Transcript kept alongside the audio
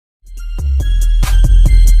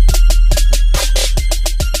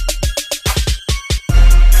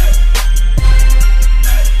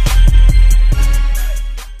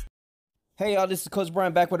Hey y'all, this is Coach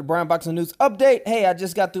Brian back with the Brian Boxing News update. Hey, I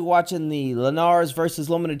just got through watching the Linares versus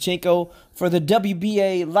Lomachenko for the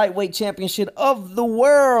WBA Lightweight Championship of the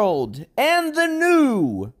World. And the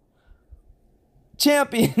new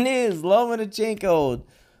champion is Lomachenko.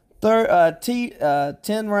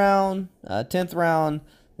 10th round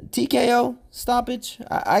TKO stoppage.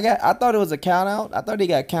 I thought it was a count out. I thought he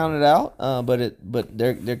got counted out. But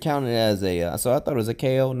they're counting it as a so I thought it was a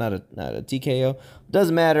KO, not a TKO.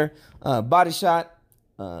 Doesn't matter. Body shot,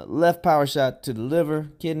 left power shot to the liver,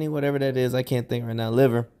 kidney, whatever that is. I can't think right now.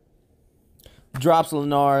 Liver. Drops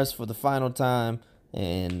Linares for the final time,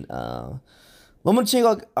 and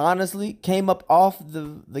Lomachenko honestly came up off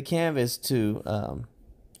the canvas to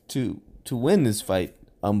win this fight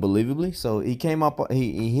unbelievably. So he came up,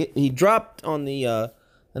 he dropped on the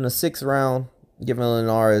in the 6th round, giving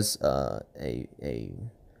Linares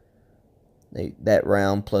that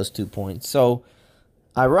round plus 2 points. So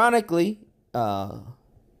ironically, the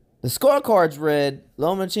scorecards read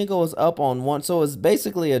Lomachenko was up on one, so it's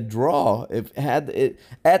basically a draw. If had it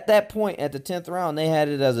at that point at the 10th round, they had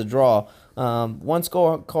it as a draw. One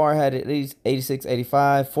scorecard had it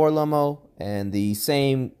 86-85 for Lomo, and the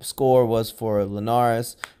same score was for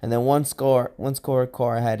Linares. And then one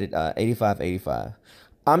scorecard had it 85-85.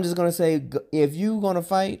 I'm just gonna say, if you gonna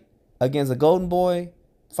fight against a Golden Boy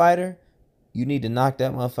fighter, you need to knock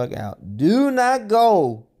that motherfucker out. Do not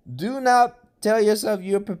tell yourself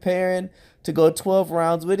you're preparing to go 12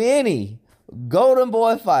 rounds with any Golden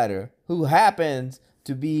Boy fighter who happens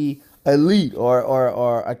to be elite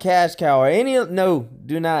or a cash cow or any. No,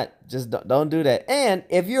 do not. Just don't do that. And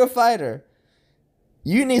if you're a fighter,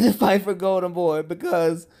 you need to fight for Golden Boy,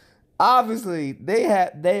 because obviously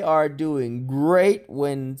they are doing great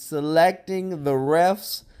when selecting the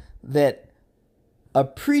refs that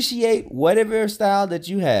appreciate whatever style that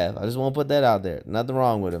you have. I just want to put that out there. Nothing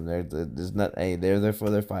wrong with them. There's not. Hey, they're there for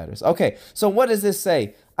their fighters. Okay, so what does this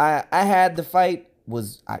say? I had the fight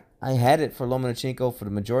was I had it for Lomachenko for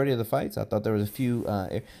the majority of the fights. I thought there was a few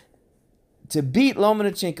to beat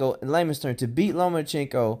Lomachenko in layman's terms. To beat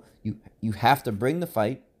Lomachenko, you have to bring the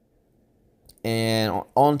fight, and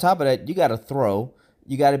on top of that, you got to throw.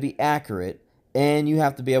 You got to be accurate. And you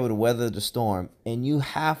have to be able to weather the storm. And you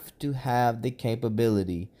have to have the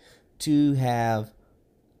capability to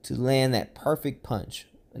land that perfect punch.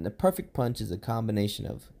 And the perfect punch is a combination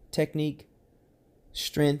of technique,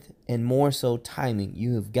 strength, and more so timing.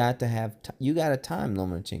 You have got to have you got to time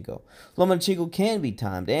Lomachenko. Lomachenko can be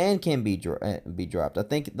timed and can be dropped. I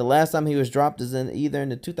think the last time he was dropped is either in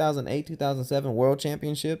the 2008-2007 World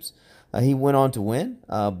Championships. He went on to win,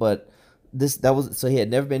 but so he had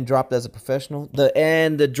never been dropped as a professional.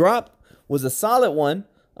 The drop was a solid one,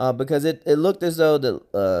 because it looked as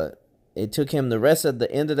though it took him the rest of the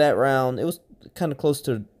end of that round. It was kind of close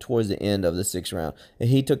towards the end of the 6th round, and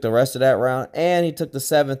he took the rest of that round, and he took the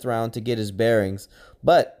 7th round to get his bearings.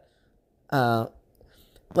 But like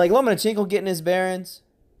Lomachenko getting his bearings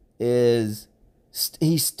he's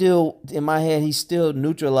still, in my head, he's still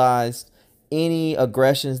neutralized any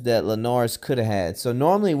aggressions that Linares could have had. So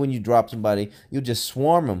normally when you drop somebody, you just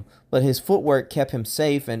swarm him. But his footwork kept him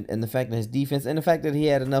safe, and the fact that his defense and the fact that he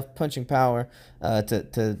had enough punching power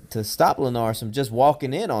to stop Linares from just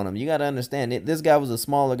walking in on him. You got to understand it. This guy was a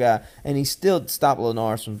smaller guy, and he still stopped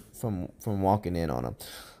Linares from walking in on him.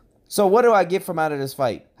 So what do I get from out of this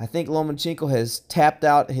fight? I think Lomachenko has tapped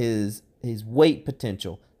out his weight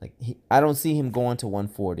potential. Like I don't see him going to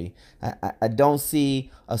 140. I don't see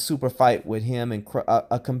a super fight with him and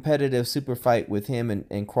a competitive super fight with him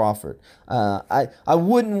and Crawford. I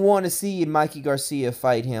wouldn't want to see Mikey Garcia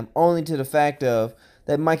fight him, only to the fact of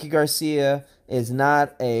that Mikey Garcia is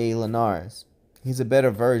not a Linares. He's a better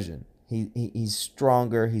version. He's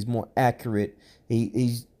stronger. He's more accurate.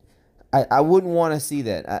 I wouldn't want to see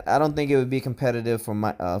that. I don't think it would be competitive for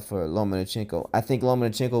Lomachenko. I think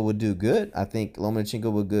Lomachenko would do good. I think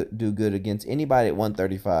Lomachenko would do good against anybody at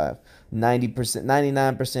 135. 90%,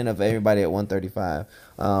 99% of everybody at 135.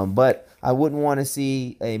 But I wouldn't want to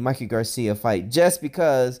see a Mikey Garcia fight, just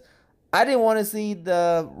because I didn't want to see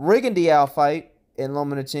the Rigondeaux fight in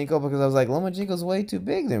Lomachenko, because I was like, Lomachenko's way too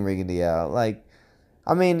big than Rigondeaux. Like,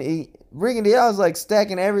 I mean, Rigondeaux is like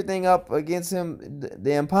stacking everything up against him,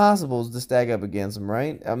 the impossibles to stack up against him,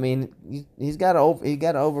 right? I mean, he's got to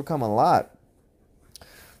overcome a lot.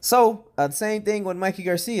 So same thing with Mikey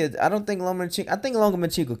Garcia. I think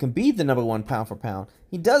Lomachenko can be the #1 pound for pound.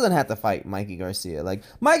 He doesn't have to fight Mikey Garcia. Like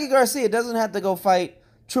Mikey Garcia doesn't have to go fight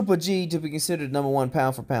Triple G to be considered #1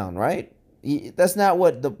 pound for pound, right? That's not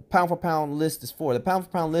what the pound for pound list is for. The pound for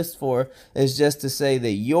pound list is just to say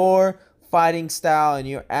that your fighting style and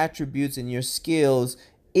your attributes and your skills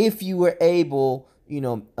if you were able,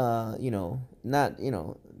 not,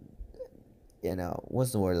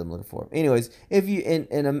 what's the word I'm looking for? Anyways, if you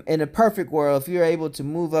in a perfect world, if you're able to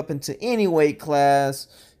move up into any weight class,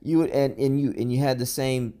 you would and you had the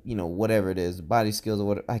same, whatever it is, body skills or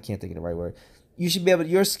what, I can't think of the right word. You should be able,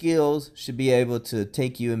 your skills should be able to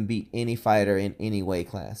take you and beat any fighter in any weight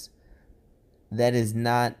class. That is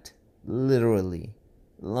not literally.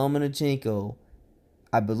 Lomachenko,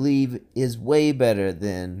 I believe, is way better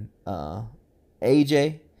than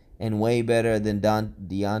AJ and way better than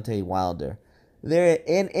Deontay Wilder.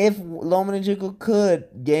 And if Lomachenko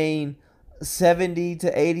could gain 70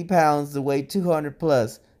 to 80 pounds to weigh 200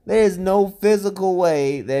 plus, there is no physical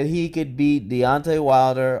way that he could beat Deontay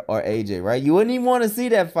Wilder or AJ, right? You wouldn't even want to see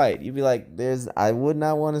that fight. You'd be like, I would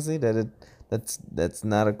not want to see that. That's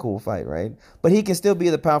not a cool fight, right? But he can still be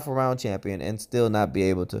the pound for round champion and still not be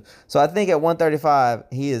able to. So I think at 135,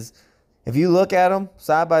 he is, if you look at him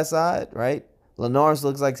side by side, right? Linares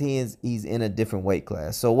looks like he's in a different weight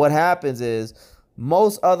class. So what happens is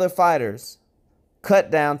most other fighters cut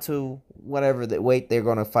down to whatever the weight they're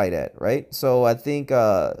going to fight at, right? So I think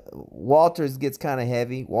Walters gets kind of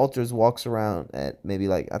heavy. Walters walks around at maybe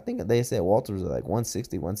like, I think they said Walters was like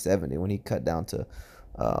 160, 170 when he cut down to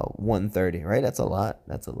 130, right? That's a lot.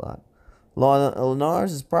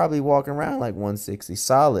 Linares is probably walking around like 160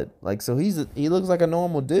 solid. Like, so he looks like a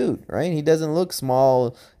normal dude, right? He doesn't look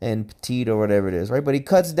small and petite or whatever it is, right? But he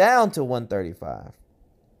cuts down to 135.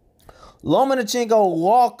 Lomachenko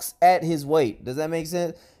walks at his weight. Does that make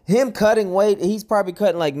sense? Him cutting weight, he's probably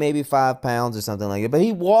cutting like maybe 5 pounds or something like it, but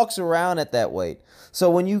he walks around at that weight. So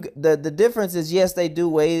when the difference is, yes, they do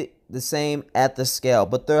weigh the same at the scale,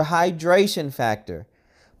 but their hydration factor,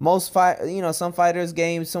 some fighters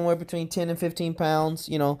gain somewhere between 10 and 15 pounds,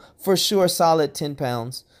 for sure solid 10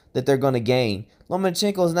 pounds that they're going to gain.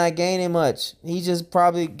 Lomachenko's not gaining much. He's just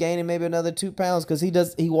probably gaining maybe another 2 pounds because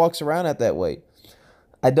he walks around at that weight.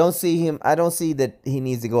 I don't see that he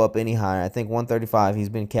needs to go up any higher. I think 135, he's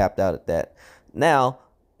been capped out at that. Now,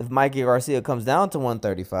 if Mikey Garcia comes down to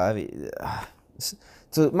 135,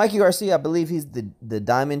 so Mikey Garcia, I believe he's the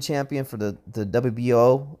diamond champion for the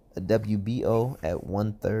WBO at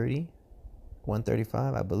 130,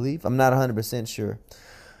 135, I believe. I'm not 100% sure.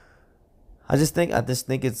 I think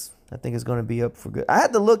it's going to be up for good. I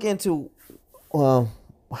had to look into how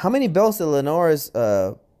many belts did Linares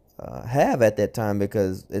have at that time,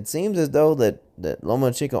 because it seems as though that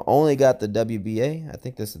Lomachenko only got the WBA. I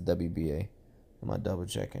think that's the WBA. Am I double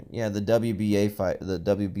checking? Yeah, the WBA fight, the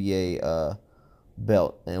WBA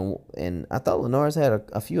belt, and I thought Linares had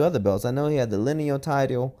a few other belts. I know he had the lineal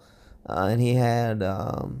title, and he had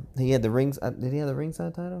the rings. Did he have the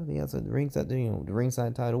ringside title? He has the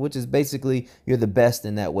ringside title, which is basically you're the best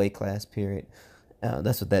in that weight class. Period.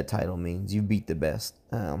 That's what that title means. You beat the best.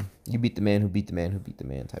 You beat the man who beat the man who beat the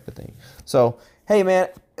man, type of thing. So, hey, man,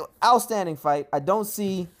 outstanding fight. I don't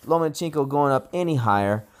see Lomachenko going up any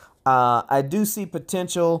higher. I do see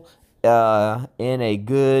potential in a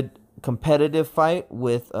good competitive fight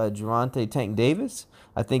with Gervonta Tank Davis.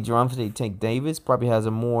 I think Gervonta Tank Davis probably has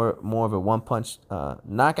a more of a one-punch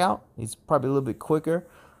knockout. He's probably a little bit quicker.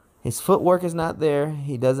 His footwork is not there.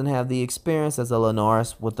 He doesn't have the experience as a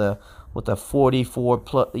Linares with a 44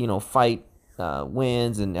 plus, fight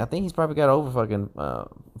wins, and I think he's probably got over fucking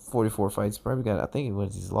 44 fights. Probably got, I think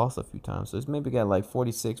he's lost a few times, so he's maybe got like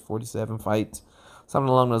 46, 47 fights, something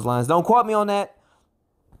along those lines. Don't quote me on that.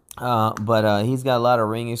 But he's got a lot of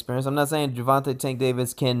ring experience. I'm not saying Gervonta Tank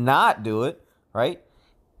Davis cannot do it, right?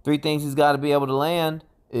 3 things he's got to be able to land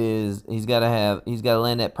is he's got to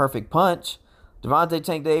land that perfect punch. Gervonta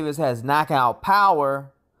Tank Davis has knockout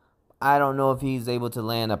power. I don't know if he's able to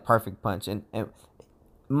land a perfect punch. And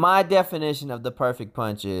my definition of the perfect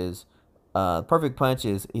punch is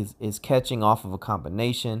catching off of a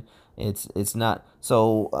combination. It's not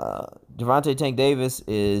so. Gervonta Tank Davis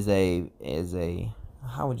is a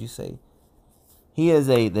how would you say? He is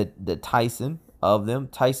the Tyson of them.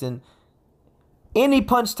 Tyson, any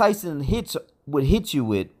punch Tyson would hit you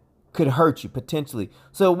with could hurt you potentially.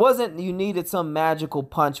 So it wasn't you needed some magical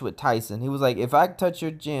punch with Tyson. He was like, if I touch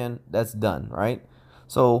your chin, that's done, right?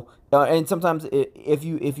 So and sometimes if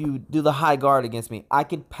you do the high guard against me, I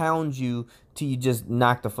could pound you till you just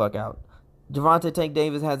knock the fuck out. Gervonta Tank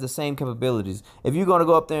Davis has the same capabilities. If you're gonna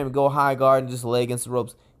go up there and go high guard and just lay against the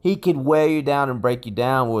ropes, he could wear you down and break you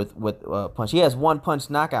down with punch. He has one punch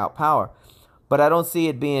knockout power. But I don't see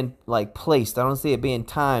it being like placed. I don't see it being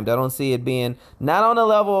timed. I don't see it being not on the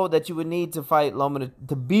level that you would need to fight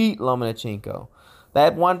to beat Lomachenko.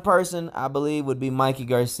 That one person I believe would be Mikey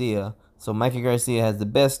Garcia. So Mikey Garcia has the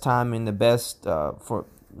best timing, the best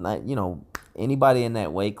anybody in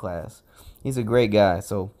that weight class. He's a great guy.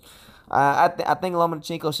 So I think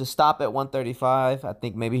Lomachenko should stop at 135. I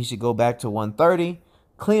think maybe he should go back to 130,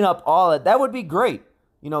 clean up all that. That would be great.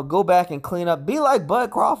 You know, go back and clean up. Be like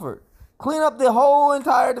Bud Crawford. Clean up the whole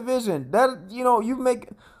entire division. That, you know, you make.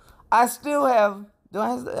 I still have.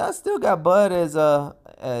 I still got Bud as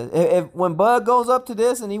if when Bud goes up to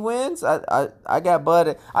this and he wins, I got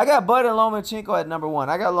Bud. I got Bud and Lomachenko at number one.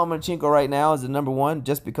 I got Lomachenko right now as the number one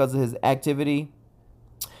just because of his activity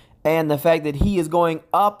and the fact that he is going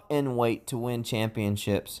up in weight to win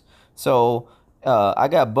championships. So I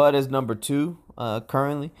got Bud as number two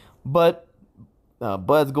currently, but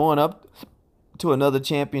Bud's going up to another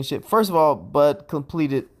championship. First of all, Bud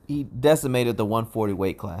he decimated the 140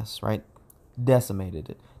 weight class, right? Decimated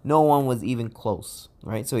it. No one was even close,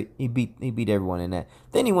 right? So he beat everyone in that.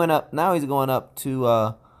 Then he went up. Now he's going up to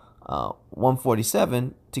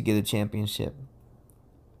 147 to get a championship.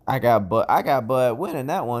 I got Bud winning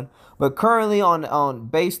that one. But currently on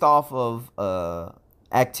based off of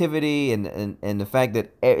activity and the fact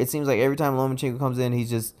that it seems like every time Lomachenko comes in, he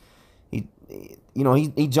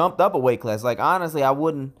jumped up a weight class. Like, honestly,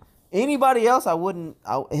 anybody else,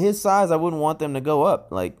 his size, I wouldn't want them to go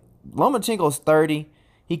up. Like, Lomachenko's 30.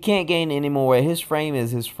 He can't gain any more weight. His frame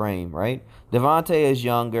is his frame, right? Devontae is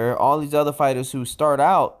younger. All these other fighters who start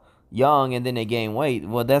out young and then they gain weight,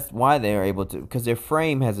 well, that's why they're able to, because their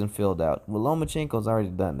frame hasn't filled out. Well, Lomachenko's already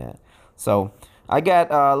done that. So I got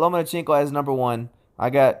Lomachenko as number one. I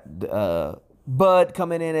got Bud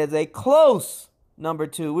coming in as a close number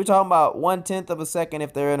two. We're talking about 1/10 of a second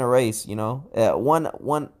if they're in a race, you know,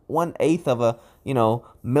 1/8 of a, you know,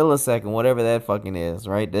 millisecond, whatever that fucking is,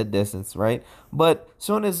 right? That distance, right? But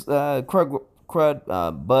soon as Bud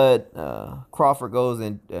Crawford goes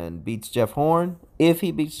and beats Jeff Horn, if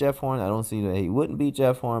he beats Jeff Horn, I don't see that he wouldn't beat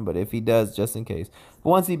Jeff Horn, but if he does, just in case. But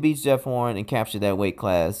once he beats Jeff Horn and capture that weight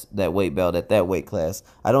class, that weight belt at that weight class,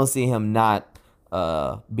 I don't see him not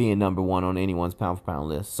being number one on anyone's pound for pound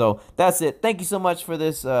list. So that's it. Thank you so much for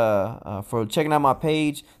this, for checking out my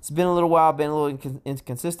page. It's been a little while, been a little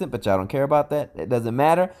inconsistent, but y'all don't care about that. It doesn't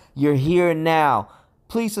matter. You're here now.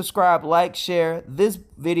 Please subscribe, like, share this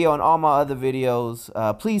video and all my other videos.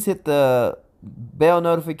 Please hit the bell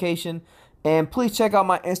notification, and please check out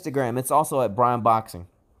my Instagram. It's also at Brian Boxing.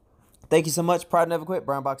 Thank you so much. Pride never quit.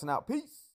 Brian Boxing out. Peace.